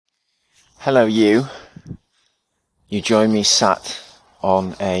Hello you. You join me sat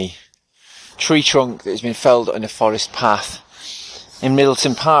on a tree trunk that has been felled on a forest path in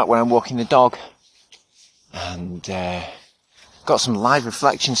Middleton Park where I'm walking the dog. And got some live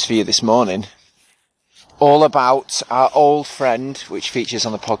reflections for you this morning. All about our old friend, which features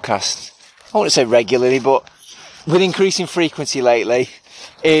on the podcast, I won't say regularly, but with increasing frequency lately,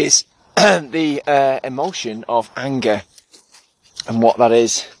 is the emotion of anger and what that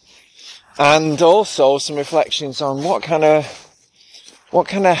is. And also some reflections on what kind of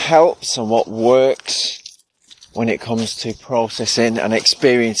helps and what works when it comes to processing and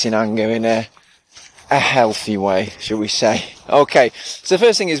experiencing anger in a healthy way, shall we say. Okay, so the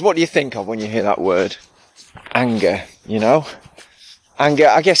first thing is, what do you think of when you hear that word? Anger, you know? Anger,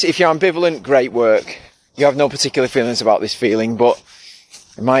 I guess if you're ambivalent, great work. You have no particular feelings about this feeling, but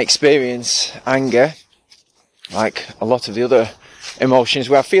in my experience, anger, like a lot of the other emotions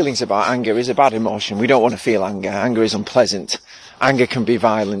we have feelings about, anger is a bad emotion. We don't want to feel anger. Anger is unpleasant. Anger can be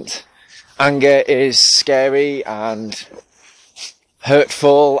violent. Anger is scary and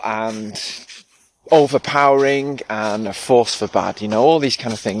hurtful and overpowering and a force for bad. You know, all these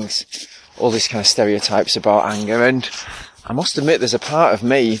kind of things, all these kind of stereotypes about anger. And I must admit there's a part of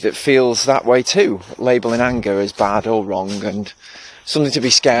me that feels that way too, labelling anger as bad or wrong and something to be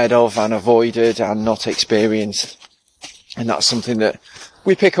scared of and avoided and not experienced. And that's something that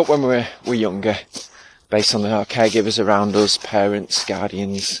we pick up when we're younger, based on our caregivers around us, parents,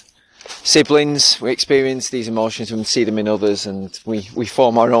 guardians, siblings. We experience these emotions and see them in others, and we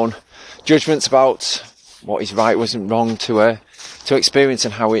form our own judgments about what is right, wasn't wrong to experience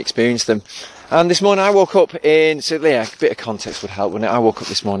and how we experience them. And this morning I woke up a bit of context would help, wouldn't it? I woke up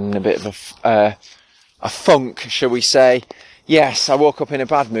this morning in a bit of a funk, shall we say. Yes, I woke up in a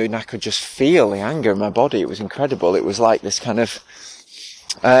bad mood and I could just feel the anger in my body. It was incredible. It was like this kind of,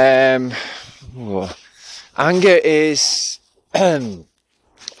 anger is,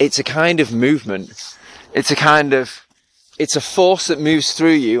 it's a kind of movement. It's a force that moves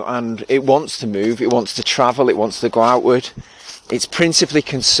through you, and it wants to move. It wants to travel. It wants to go outward. It's principally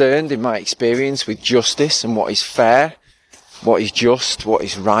concerned, in my experience, with justice and what is fair, what is just, what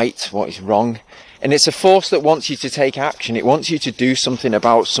is right, what is wrong. And it's a force that wants you to take action. It wants you to do something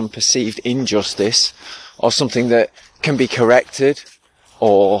about some perceived injustice or something that can be corrected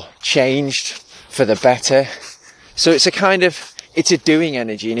or changed for the better. So it's a doing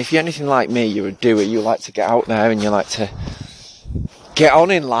energy. And if you're anything like me, you're a doer. You like to get out there and you like to get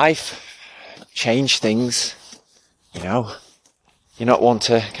on in life, change things, you know. You not want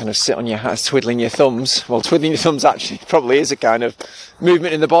to kind of sit on your hands twiddling your thumbs. Well, twiddling your thumbs actually probably is a kind of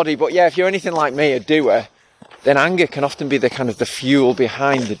movement in the body. But yeah, if you're anything like me, a doer, then anger can often be the fuel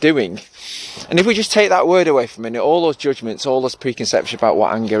behind the doing. And if we just take that word away from it, all those judgments, all those preconceptions about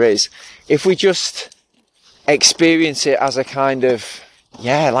what anger is, if we just experience it as a kind of,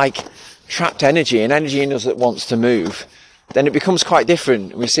 like trapped energy, an energy in us that wants to move, then it becomes quite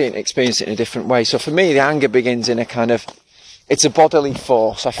different. We see it and experience it in a different way. So for me, the anger begins in a kind of, it's a bodily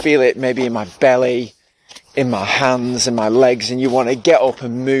force. I feel it maybe in my belly, in my hands and my legs, and you want to get up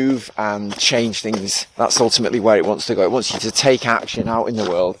and move and change things. That's ultimately where it wants to go. It wants you to take action out in the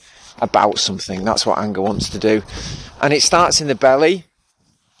world about something. That's what anger wants to do. And it starts in the belly.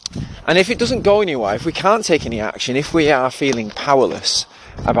 And if it doesn't go anywhere, if we can't take any action, if we are feeling powerless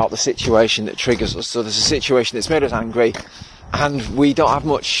about the situation that triggers us, so there's a situation that's made us angry and we don't have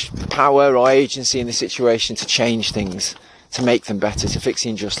much power or agency in the situation to change things, to make them better, to fix the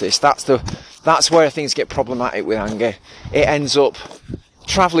injustice. That's where things get problematic with anger. It ends up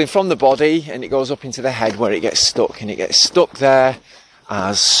travelling from the body and it goes up into the head where it gets stuck. And it gets stuck there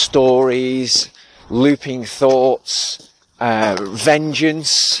as stories, looping thoughts,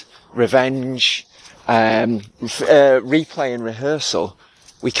 vengeance, revenge, replay and rehearsal.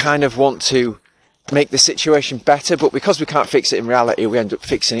 We kind of want to make the situation better, but because we can't fix it in reality, we end up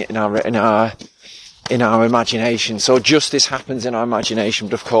fixing it in our imagination. So justice happens in our imagination,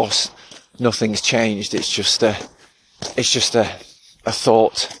 but of course nothing's changed. It's just a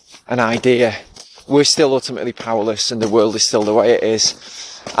thought, an idea. We're still ultimately powerless and the world is still the way it is.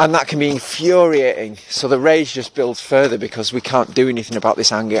 And that can be infuriating. So the rage just builds further because we can't do anything about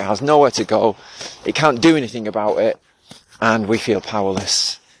this anger. It has nowhere to go. It can't do anything about it. And we feel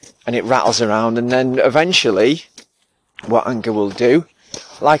powerless. And it rattles around. And then eventually, what anger will do,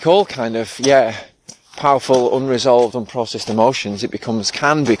 like all kind of, powerful, unresolved, unprocessed emotions, it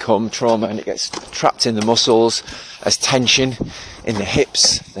can become trauma, and it gets trapped in the muscles as tension in the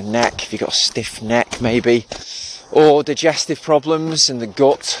hips, the neck, if you've got a stiff neck maybe, or digestive problems in the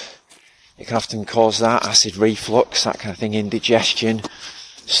gut. It can often cause that, acid reflux, that kind of thing, indigestion,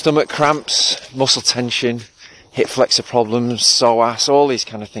 stomach cramps, muscle tension, hip flexor problems, psoas, all these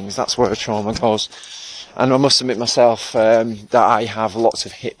kind of things. That's where a trauma goes. And I must admit myself that I have lots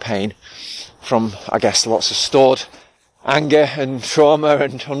of hip pain from, I guess, lots of stored anger and trauma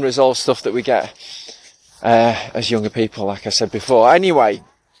and unresolved stuff that we get as younger people, like I said before. Anyway,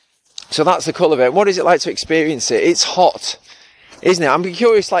 so that's the colour of it. What is it like to experience it? It's hot, isn't it? I'm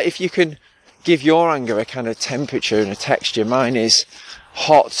curious, like, if you can give your anger a kind of temperature and a texture. Mine is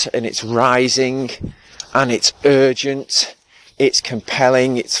hot, and it's rising, and it's urgent, it's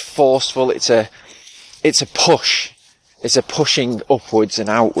compelling, it's forceful, it's a push. It's a pushing upwards and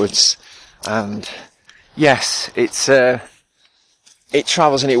outwards. And yes, it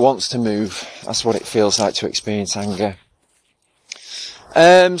travels and it wants to move. That's what it feels like to experience anger.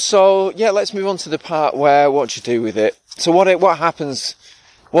 So yeah, let's move on to the part where what you do with it. So what happens,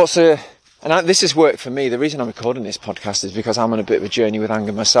 and this has worked for me. The reason I'm recording this podcast is because I'm on a bit of a journey with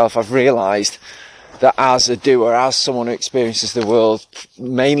anger myself. I've realised that as a doer, as someone who experiences the world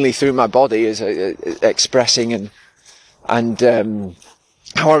mainly through my body, as expressing and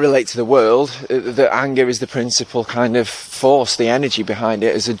how I relate to the world, that anger is the principal kind of force, the energy behind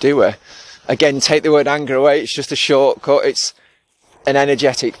it as a doer. Again, take the word anger away, it's just a shortcut. It's an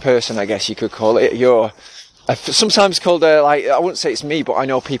energetic person, I guess you could call it. You're sometimes called I wouldn't say it's me, but I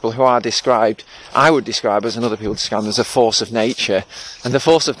know people who are described, I would describe as, and other people describe as, a force of nature. And the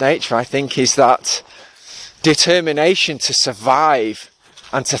force of nature, I think, is that determination to survive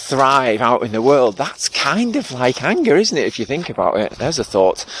and to thrive out in the world. That's kind of like anger, isn't it, if you think about it? There's a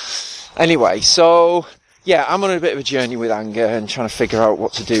thought. Anyway, so yeah, I'm on a bit of a journey with anger and trying to figure out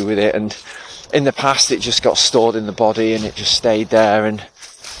what to do with it. And in the past, it just got stored in the body and it just stayed there. And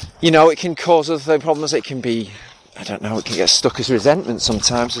it can cause other problems. It can be, it can get stuck as resentment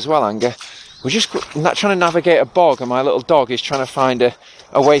sometimes as well, anger. We're just trying to navigate a bog, and my little dog is trying to find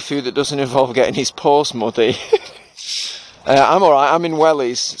a way through that doesn't involve getting his paws muddy. I'm alright, I'm in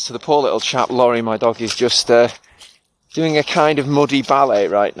wellies, so the poor little chap, Laurie, my dog, is just doing a kind of muddy ballet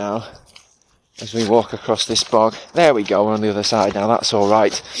right now as we walk across this bog. There we go, we're on the other side now, that's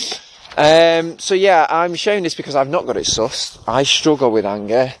alright. So yeah, I'm sharing this because I've not got it sussed. I struggle with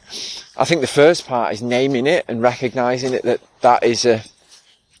anger. I think the first part is naming it and recognising it, that is a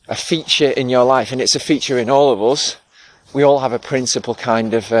feature in your life, and it's a feature in all of us. We all have a principal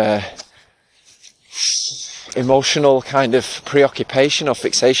kind of emotional kind of preoccupation or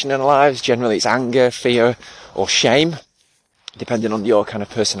fixation in our lives. Generally it's anger, fear or shame, depending on your kind of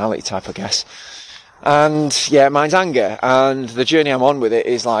personality type, I guess. And yeah, mine's anger, and the journey I'm on with it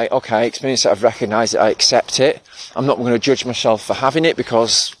is like, okay, experience it, I've recognised it, I accept it. I'm not going to judge myself for having it,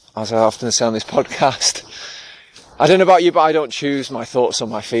 because, as I often say on this podcast, I don't know about you, but I don't choose my thoughts or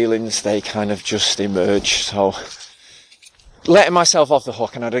my feelings. They kind of just emerge. So letting myself off the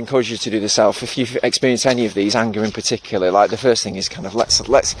hook, and I'd encourage you to do the self. If you've experienced any of these, anger in particular, like the first thing is kind of let's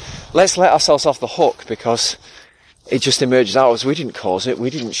let ourselves off the hook, because it just emerges out of us. We didn't cause it, we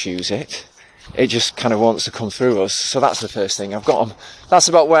didn't choose it. It just kind of wants to come through us. So that's the first thing. That's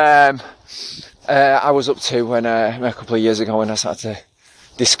about where I was up to when a couple of years ago, when I started to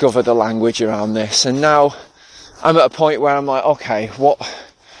discover the language around this. And now I'm at a point where I'm like, okay,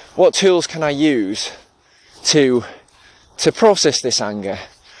 what tools can I use to process this anger?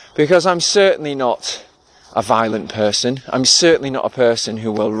 Because I'm certainly not a violent person. I'm certainly not a person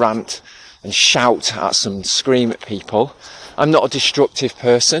who will rant and shout at some, scream at people. I'm not a destructive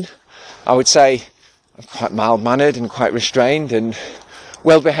person. I would say I'm quite mild-mannered and quite restrained and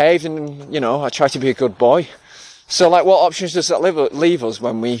well-behaved, and, I try to be a good boy. So, like, what options does that leave us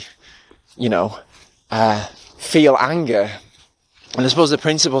when we, feel anger? And I suppose the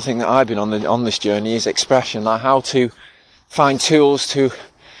principal thing that I've been on this journey is expression, like how to find tools to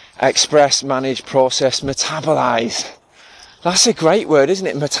express, manage, process, metabolise. That's a great word, isn't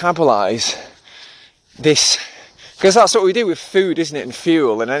it? Metabolise this. Because that's what we do with food, isn't it? And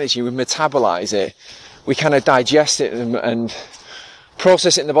fuel and energy, we metabolise it. We kind of digest it and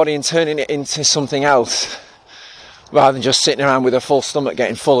process it in the body and turning it into something else, rather than just sitting around with a full stomach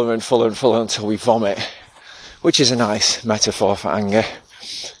getting fuller and fuller and fuller until we vomit, which is a nice metaphor for anger.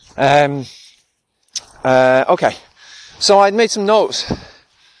 Okay, so I'd made some notes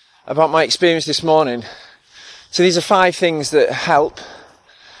about my experience this morning. So these are 5 things that help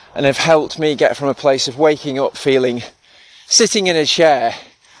and have helped me get from a place of waking up feeling, sitting in a chair,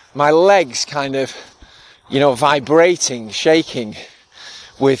 my legs kind of, vibrating, shaking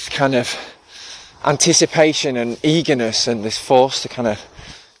with kind of anticipation and eagerness and this force to kind of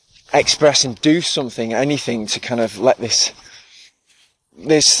express and do something, anything to kind of let this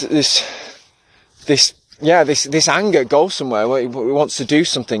yeah, this anger goes somewhere. It wants to do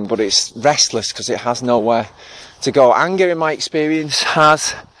something, but it's restless because it has nowhere to go. Anger, in my experience,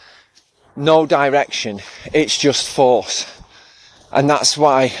 has no direction. It's just force. And that's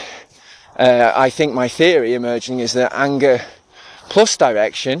why I think my theory emerging is that anger plus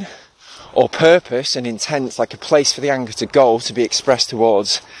direction, or purpose and intent, like a place for the anger to go, to be expressed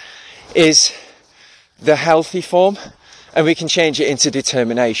towards, is the healthy form. And we can change it into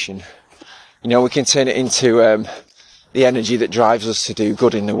determination. You know, we can turn it into the energy that drives us to do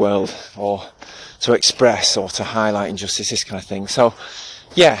good in the world, or to express, or to highlight injustice, this kind of thing. So,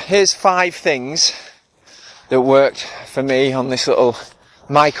 yeah, here's 5 things that worked for me on this little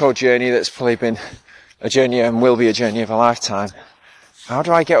micro journey that's probably been a journey and will be a journey of a lifetime. How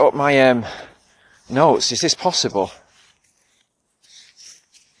do I get up my notes? Is this possible?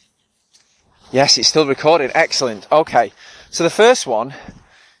 Yes, it's still recorded. Excellent. Okay, so the first one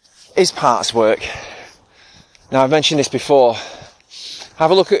is parts work. Now, I've mentioned this before.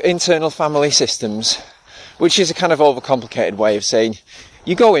 Have a look at internal family systems, which is a kind of overcomplicated way of saying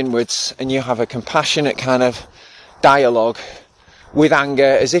you go inwards and you have a compassionate kind of dialogue with anger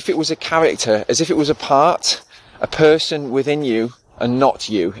as if it was a character, as if it was a part, a person within you and not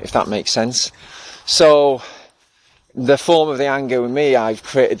you, if that makes sense. So the form of the anger with me, I've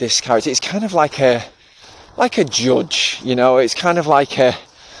created this character. It's kind of like a judge, you know, it's kind of like a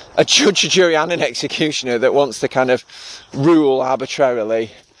judge, a jury and an executioner that wants to kind of rule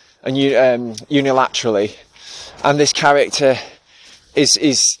arbitrarily and unilaterally. And this character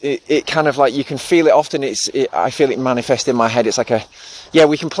is it kind of like, you can feel it often. I feel it manifest in my head. It's like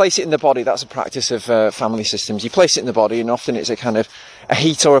we can place it in the body. That's a practice of family systems. You place it in the body, and often it's a kind of a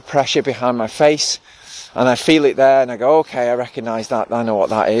heat or a pressure behind my face, and I feel it there, and I go, okay, I recognise that, I know what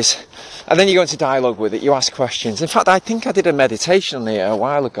that is. And then you go into dialogue with it, you ask questions. In fact, I think I did a meditation on it a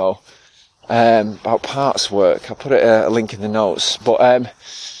while ago about parts work. I'll put a link in the notes, but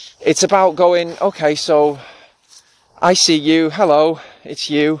it's about going, okay, so I see you, hello, it's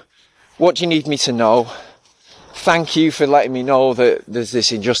you, what do you need me to know? Thank you for letting me know that there's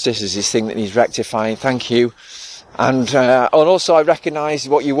this injustice, there's this thing that needs rectifying, thank you. And also I recognise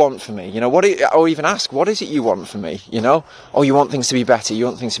what you want from me, you know, or even ask, what is it you want from me, you know? Oh, you want things to be better, you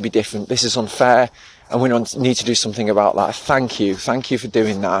want things to be different, this is unfair, and we need to do something about that. Thank you for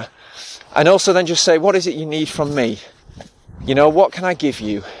doing that. And also then just say, what is it you need from me? You know, what can I give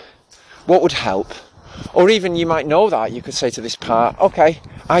you? What would help? Or even you might know that, you could say to this part, okay,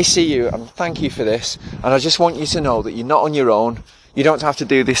 I see you and thank you for this, and I just want you to know that you're not on your own. You don't have to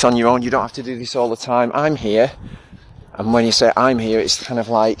do this on your own, you don't have to do this all the time. I'm here. And when you say I'm here, it's kind of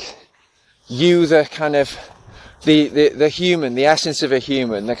like you, the kind of the human, the essence of a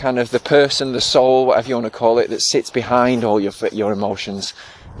human, the kind of the person, the soul, whatever you want to call it, that sits behind all your emotions.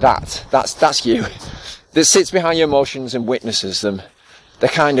 That's you. That sits behind your emotions and witnesses them. The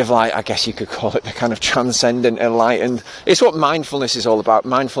kind of like, I guess you could call it the kind of transcendent, enlightened. It's what mindfulness is all about.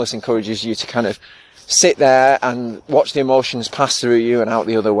 Mindfulness encourages you to kind of sit there and watch the emotions pass through you and out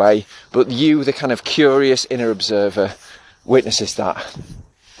the other way. But you, the kind of curious inner observer, witnesses that.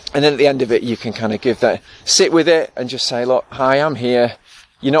 And then at the end of it, you can kind of sit with it and just say, look, hi, I'm here.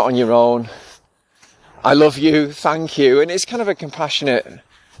 You're not on your own. I love you. Thank you. And it's kind of a compassionate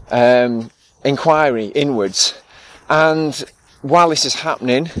inquiry inwards. And while this is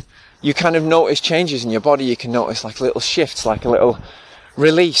happening, you kind of notice changes in your body. You can notice like little shifts, like a little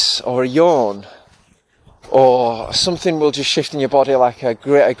release or a yawn, or something will just shift in your body, like a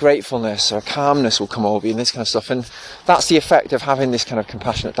gratefulness or a calmness will come over you and this kind of stuff. And that's the effect of having this kind of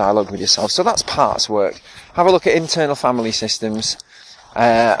compassionate dialogue with yourself. So that's parts work. Have a look at internal family systems,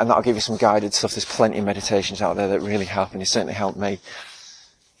 and that'll give you some guided stuff. There's plenty of meditations out there that really help, and it certainly helped me.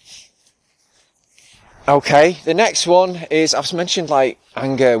 Okay, the next one is, I've mentioned like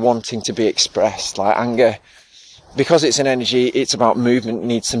anger wanting to be expressed, like anger, because it's an energy, it's about movement,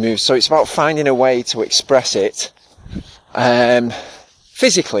 needs to move. So it's about finding a way to express it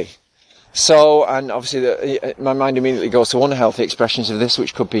physically. So, and obviously my mind immediately goes to unhealthy expressions of this,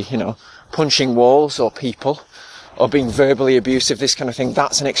 which could be, you know, punching walls or people, or being verbally abusive, this kind of thing.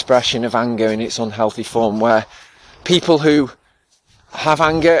 That's an expression of anger in its unhealthy form, where people who have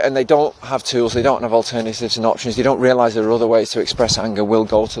anger and they don't have tools, they don't have alternatives and options, they don't realise there are other ways to express anger, will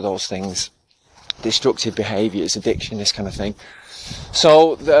go to those things. Destructive behaviours, addiction, this kind of thing.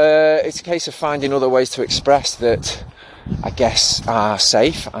 So it's a case of finding other ways to express that, I guess, are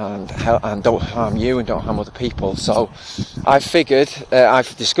safe and don't harm you and don't harm other people. So I've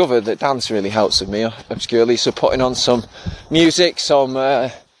discovered that dance really helps with me obscurely. So putting on some music,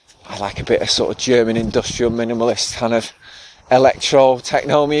 I like a bit of sort of German industrial minimalist kind of electro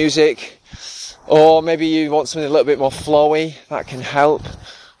techno music, Or maybe you want something a little bit more flowy, that can help.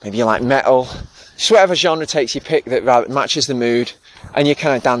 Maybe you like metal. Just whatever genre takes your pick that matches the mood, and you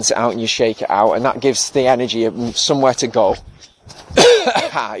kind of dance it out and you shake it out, and that gives the energy somewhere to go.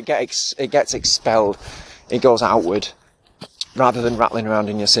 It gets expelled. It goes outward rather than rattling around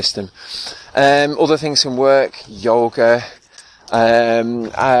in your system. Other things can work. Yoga.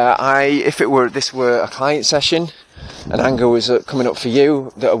 If this were a client session and anger was coming up for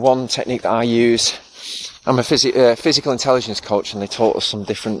you, that one technique that I use, I'm a physical intelligence coach, and they taught us some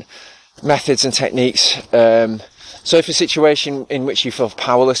different methods and techniques. So if a situation in which you feel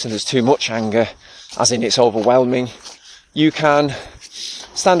powerless and there's too much anger, as in it's overwhelming, you can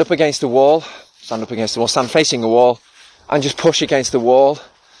stand facing a wall and just push against the wall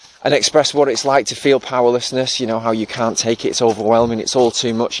and express what it's like to feel powerlessness. You know, how you can't take it, it's overwhelming, it's all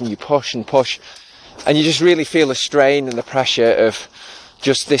too much, and you push and push, and you just really feel the strain and the pressure of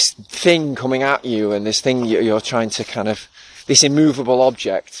just this thing coming at you, and this thing you're trying to kind of, this immovable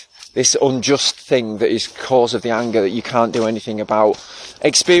object, this unjust thing that is cause of the anger that you can't do anything about,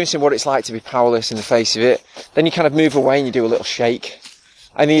 experiencing what it's like to be powerless in the face of it. Then you kind of move away and you do a little shake,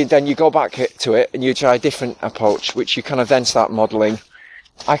 and then you go back to it and you try a different approach, which you kind of then start modelling.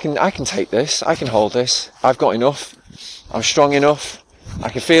 I can take this, I can hold this, I've got enough, I'm strong enough, I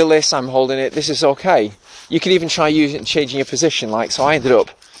can feel this, I'm holding it, this is okay. You can even try changing your position, so I ended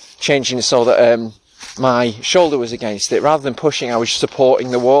up changing so that my shoulder was against it. Rather than pushing, I was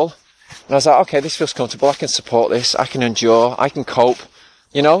supporting the wall. And I was like, okay, this feels comfortable, I can support this, I can endure, I can cope.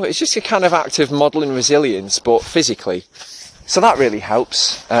 You know, it's just a kind of act of modelling resilience, but physically. So that really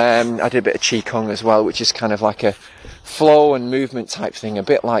helps. I did a bit of Qigong as well, which is kind of like a flow and movement type thing, a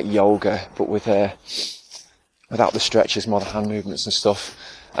bit like yoga, but without the stretches, more the hand movements and stuff.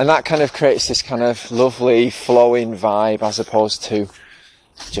 And that kind of creates this kind of lovely flowing vibe, as opposed to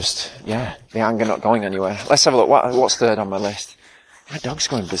just, the anger not going anywhere. Let's have a look. What's third on my list? My dog's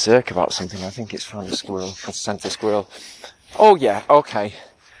going berserk about something. I think it's found a squirrel, a centre squirrel. Oh yeah, okay.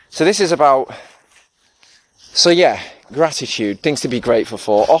 So this is about, gratitude, things to be grateful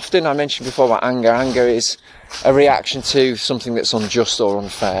for. Often, I mentioned before about anger. Anger is a reaction to something that's unjust or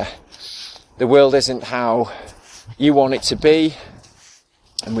unfair. The world isn't how you want it to be,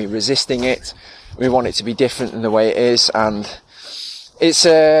 and we're resisting it. We want it to be different than the way it is, and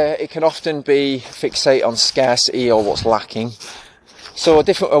it can often be fixate on scarcity or what's lacking. So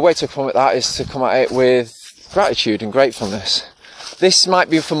a way to come at that is to come at it with gratitude and gratefulness. This might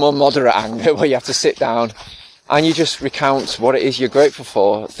be for more moderate anger, where you have to sit down and you just recount what it is you're grateful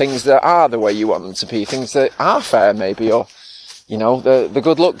for, things that are the way you want them to be, things that are fair maybe, or the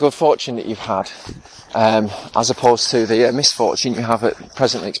good luck, good fortune that you've had, as opposed to the misfortune you have at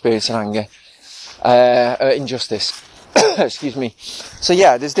presently experiencing anger, injustice. Excuse me. So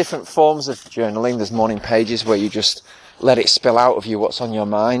there's different forms of journaling. There's morning pages where you just let it spill out of you what's on your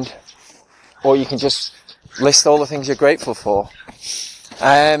mind, or you can just list all the things you're grateful for.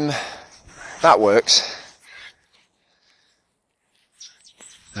 That works.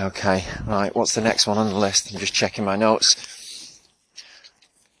 Okay, right, what's the next one on the list? I'm just checking my notes.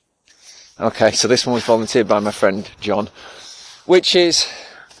 Okay, so this one was volunteered by my friend John, which is,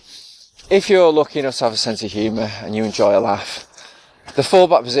 if you're lucky enough to have a sense of humour and you enjoy a laugh, the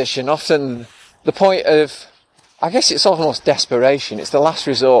fallback position, often the point of, I guess it's almost desperation, it's the last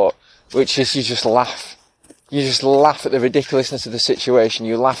resort, which is you just laugh. You just laugh at the ridiculousness of the situation,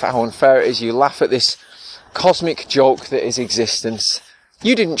 you laugh at how unfair it is, you laugh at this cosmic joke that is existence.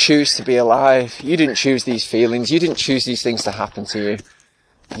 You didn't choose to be alive, you didn't choose these feelings, you didn't choose these things to happen to you.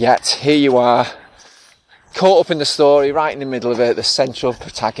 Yet, here you are, caught up in the story, right in the middle of it, the central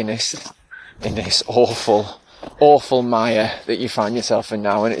protagonist in this awful, awful mire that you find yourself in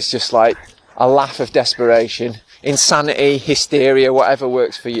now, and it's just like a laugh of desperation, insanity, hysteria, whatever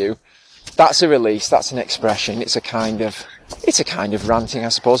works for you. That's a release, that's an expression, it's a kind of ranting, I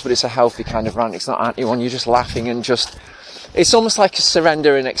suppose, but it's a healthy kind of rant. It's not anti-one, you're just laughing and just, it's almost like a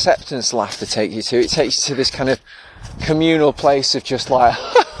surrender and acceptance laughter takes you to. It takes you to this kind of communal place of just like,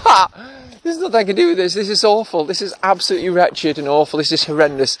 there's nothing I can do with this is awful, this is absolutely wretched and awful, this is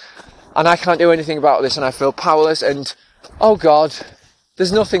horrendous, and I can't do anything about this, and I feel powerless, and oh God,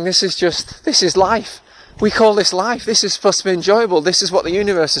 there's nothing, this is life. We call this life, this is supposed to be enjoyable, this is what the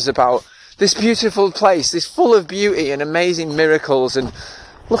universe is about. This beautiful place, this full of beauty and amazing miracles, and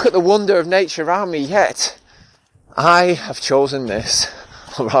look at the wonder of nature around me, yet I have chosen this,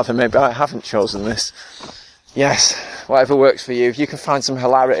 or rather maybe I haven't chosen this. Yes, whatever works for you. If you can find some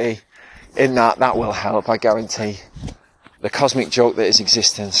hilarity in that will help, I guarantee. The cosmic joke that is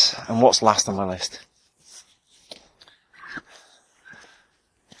existence. And what's last on my list?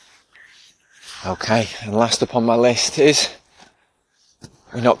 Okay, and last up on my list is,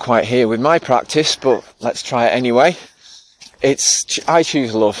 we're not quite here with my practice, but let's try it anyway. I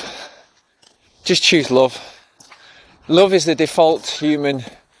choose love. Just choose love. Love is the default human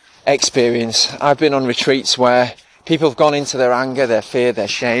experience. I've been on retreats where people have gone into their anger, their fear, their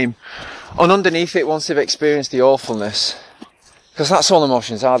shame, and underneath it, once they've experienced the awfulness, because that's all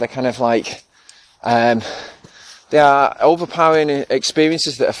emotions are, they're kind of like, they are overpowering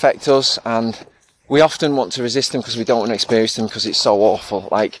experiences that affect us, and we often want to resist them because we don't want to experience them because it's so awful.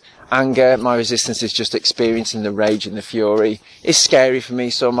 Like anger, my resistance is just experiencing the rage and the fury. It's scary for me,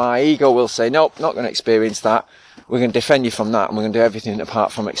 so my ego will say, nope, not going to experience that. We're going to defend you from that, and we're going to do everything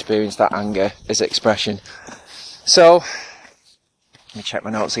apart from experience that anger as expression. So, let me check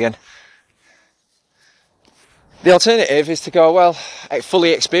my notes again. The alternative is to go, well,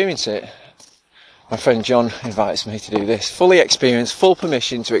 fully experience it. My friend John invites me to do this. Fully experience, full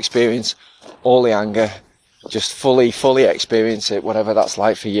permission to experience all the anger. Just fully experience it, whatever that's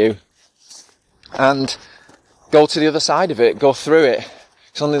like for you. And go to the other side of it, go through it.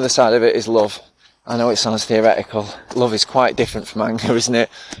 Because on the other side of it is love. I know it sounds theoretical. Love is quite different from anger, isn't it?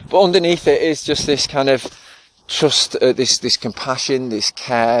 But underneath it is just this kind of trust, this compassion, this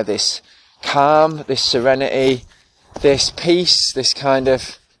care, this calm, this serenity, this peace, this kind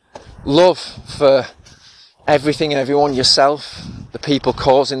of love for everything and everyone, yourself, the people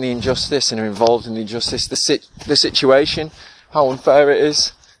causing the injustice and are involved in the injustice, the situation, how unfair it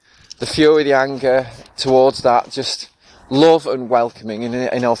is, the fury, the anger towards that, just love and welcoming.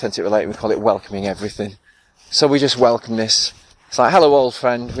 In Authentic Relating, we call it welcoming everything. So we just welcome this. It's like, hello old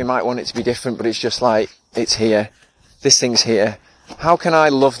friend, we might want it to be different, but it's just like, it's here. This thing's here. How can I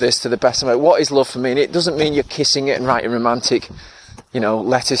love this to the best of my... What is love for me? And it doesn't mean you're kissing it and writing romantic,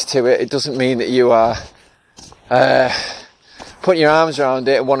 letters to it. It doesn't mean that you are putting your arms around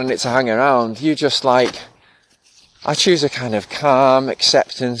it and wanting it to hang around. You just like... I choose a kind of calm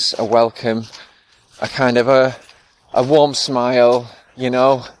acceptance, a welcome, a kind of a warm smile,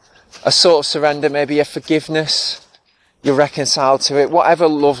 a sort of surrender, maybe a forgiveness. You're reconciled to it. Whatever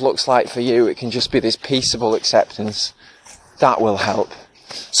love looks like for you, it can just be this peaceable acceptance. That will help.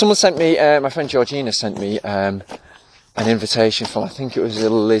 Someone sent me, my friend Georgina sent me an invitation from, I think it was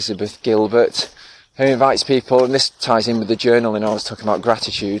Elizabeth Gilbert, who invites people, and this ties in with the journaling. I was talking about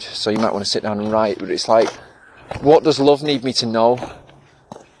gratitude, so you might want to sit down and write, but it's like, what does love need me to know?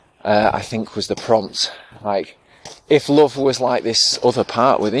 I think was the prompt. Like, if love was like this other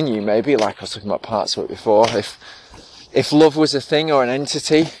part within you, maybe, like I was talking about parts of it before, if love was a thing or an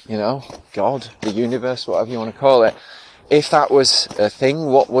entity, God, the universe, whatever you want to call it, if that was a thing,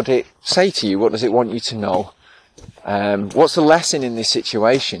 what would it say to you? What does it want you to know? What's the lesson in this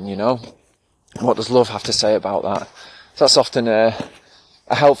situation, What does love have to say about that? So that's often a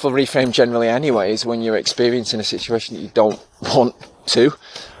helpful reframe generally anyways, when you're experiencing a situation that you don't want to.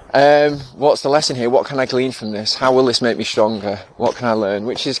 What's the lesson here? What can I glean from this? How will this make me stronger? What can I learn?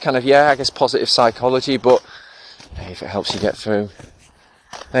 Which is kind of, I guess positive psychology, but hey, if it helps you get through.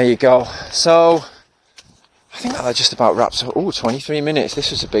 There you go. So, I think that just about wraps up. 23 minutes.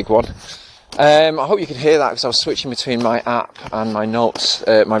 This was a big one. I hope you could hear that because I was switching between my app and my notes,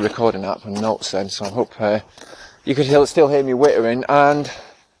 my recording app and notes then. So I hope you could still hear me whittering. And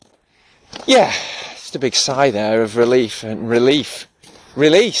yeah, just a big sigh there of relief and release.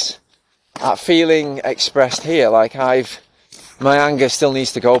 That feeling expressed here, like my anger still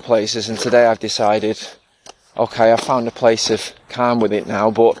needs to go places, and today I've decided, okay, I've found a place of calm with it now,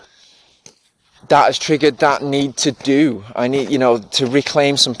 but that has triggered that need to do. I need, to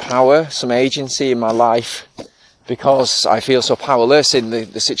reclaim some power, some agency in my life, because I feel so powerless in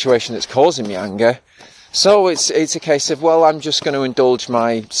the situation that's causing me anger. So it's a case of, well, I'm just going to indulge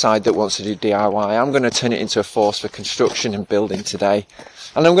my side that wants to do DIY. I'm going to turn it into a force for construction and building today.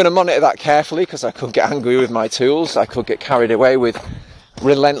 And I'm going to monitor that carefully, because I could get angry with my tools. I could get carried away with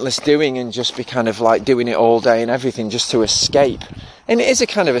relentless doing and just be kind of like doing it all day and everything just to escape. And it is a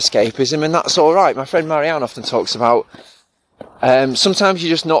kind of escapism, and that's all right. My friend Marianne often talks about sometimes you're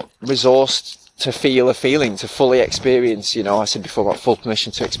just not resourced to feel a feeling, to fully experience, I said before about full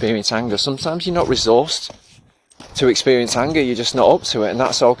permission to experience anger. Sometimes you're not resourced to experience anger, you're just not up to it, and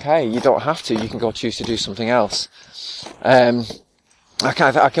that's okay. You don't have to, you can go choose to do something else. I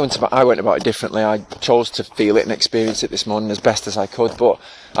went about it differently. I chose to feel it and experience it this morning as best as I could, but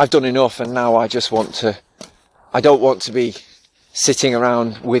I've done enough, and now I don't want to be sitting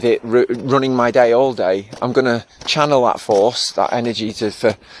around with it, running my day all day. I'm going to channel that force, that energy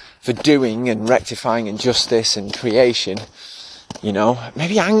for doing and rectifying and justice and creation.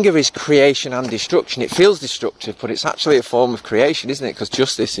 Maybe anger is creation and destruction. It feels destructive, but it's actually a form of creation, isn't it? Because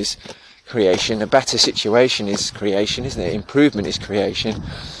creation. A better situation is creation, isn't it? Improvement is creation.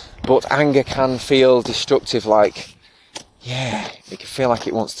 But anger can feel destructive, like, it can feel like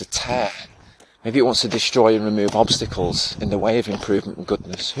it wants to tear. Maybe it wants to destroy and remove obstacles in the way of improvement and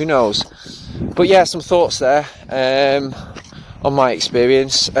goodness. Who knows? But yeah, some thoughts there on my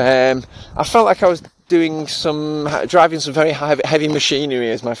experience. I felt like I was driving some very heavy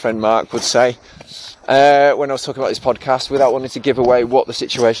machinery, as my friend Mark would say, when I was talking about this podcast, without wanting to give away what the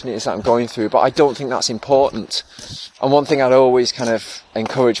situation is that I'm going through. But I don't think that's important. And one thing I'd always kind of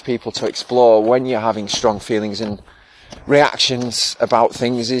encourage people to explore when you're having strong feelings and reactions about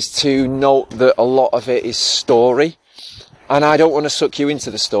things is to note that a lot of it is story. And I don't want to suck you into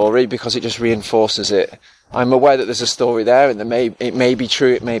the story because it just reinforces it. I'm aware that there's a story there, and it may be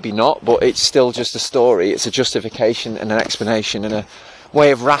true, it may be not, but it's still just a story. It's a justification and an explanation and a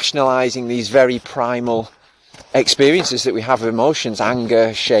way of rationalising these very primal experiences that we have of emotions,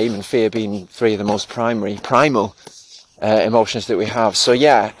 anger, shame and fear being three of the most primal emotions that we have. So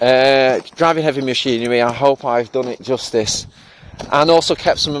driving heavy machinery, I hope I've done it justice and also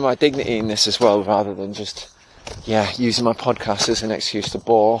kept some of my dignity in this as well, rather than just using my podcast as an excuse to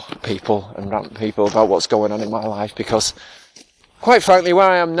bore people and rant people about what's going on in my life. Because quite frankly, where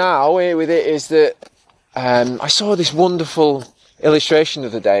I am now with it is that I saw this wonderful illustration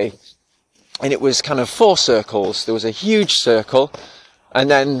of the day, and it was kind of 4 circles. There was a huge circle, and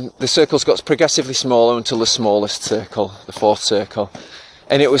then the circles got progressively smaller until the smallest circle, the 4th circle.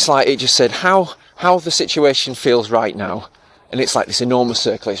 And it was like, it just said how the situation feels right now. And it's like this enormous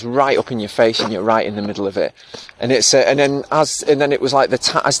circle. It's right up in your face, and you're right in the middle of it. And it's and then it was like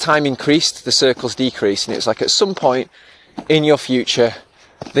as time increased, the circles decreased, and it was like at some point in your future,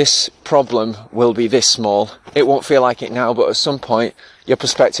 this problem will be this small. It won't feel like it now, but at some point, your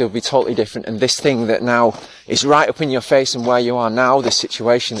perspective will be totally different. And this thing that now is right up in your face and where you are now, this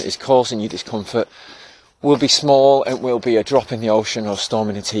situation that is causing you discomfort, will be small and will be a drop in the ocean or a storm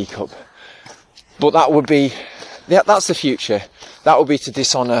in a teacup. But that's the future. That will be to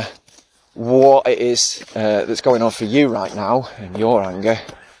dishonour what it is that's going on for you right now, and your anger,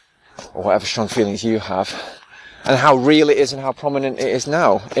 or whatever strong feelings you have, and how real it is and how prominent it is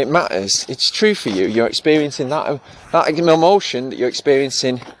now. It matters. It's true for you. You're experiencing that emotion that you're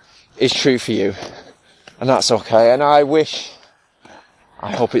experiencing is true for you, and that's okay. And I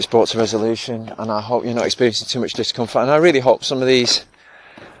hope it's brought to resolution, and I hope you're not experiencing too much discomfort. And I really hope some of these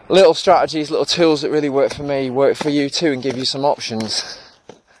little strategies, little tools that really work for me, work for you too, and give you some options.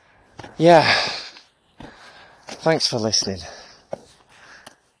 Thanks for listening.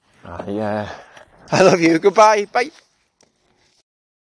 I love you. Goodbye. Bye.